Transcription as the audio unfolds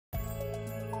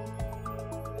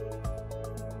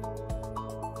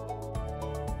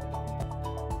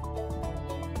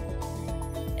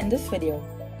In this video,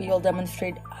 we will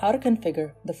demonstrate how to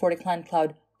configure the FortiClient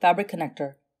Cloud Fabric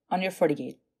connector on your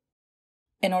FortiGate.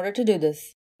 In order to do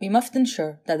this, we must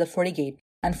ensure that the FortiGate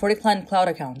and FortiClient Cloud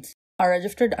accounts are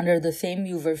registered under the same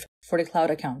user's FortiCloud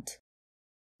account.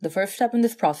 The first step in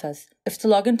this process is to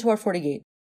log into our FortiGate.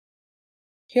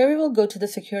 Here we will go to the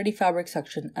Security Fabric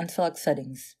section and select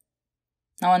Settings.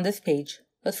 Now on this page,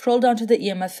 let's scroll down to the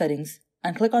EMS settings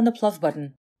and click on the plus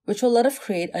button, which will let us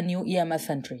create a new EMS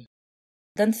entry.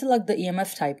 Then select the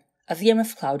EMS type as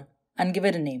EMS Cloud and give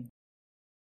it a name.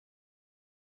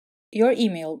 Your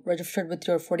email registered with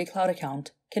your FortiCloud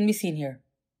account can be seen here.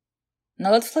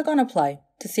 Now let's click on Apply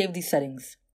to save these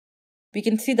settings. We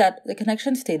can see that the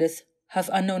connection status has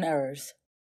unknown errors.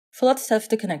 So let's test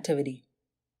the connectivity.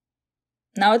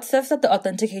 Now it says that the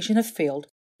authentication has failed,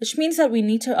 which means that we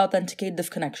need to authenticate this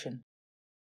connection.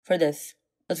 For this,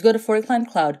 let's go to FortiClient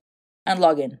Cloud and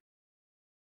log in.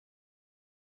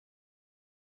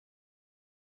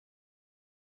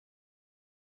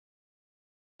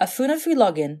 As soon as we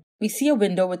log in, we see a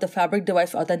window with the Fabric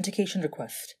device authentication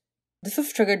request. This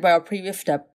was triggered by our previous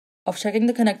step of checking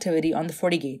the connectivity on the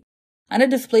FortiGate, and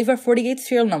it displays our FortiGate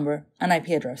serial number and IP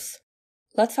address.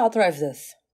 Let's authorize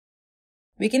this.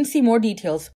 We can see more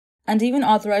details and even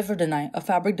authorize or deny a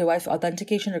Fabric device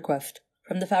authentication request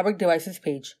from the Fabric devices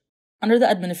page under the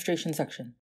Administration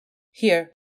section.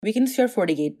 Here, we can see our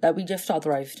FortiGate that we just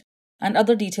authorized and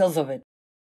other details of it.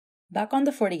 Back on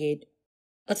the FortiGate,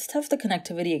 let's test the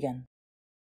connectivity again.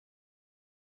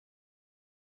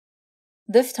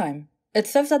 This time, it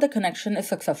says that the connection is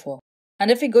successful, and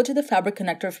if we go to the Fabric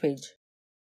connectors page,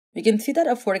 we can see that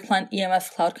a FortiClient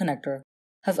EMS Cloud connector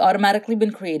has automatically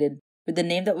been created with the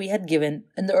name that we had given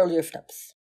in the earlier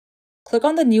steps. Click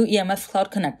on the new EMS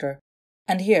Cloud connector,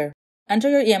 and here, enter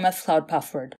your EMS Cloud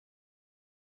password.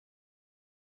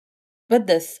 With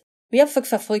this, we have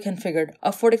successfully configured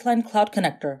a FortiClient Cloud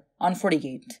connector on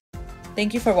FortiGate.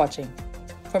 Thank you for watching.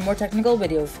 For more technical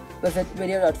videos, visit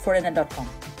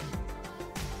video.fortinet.com.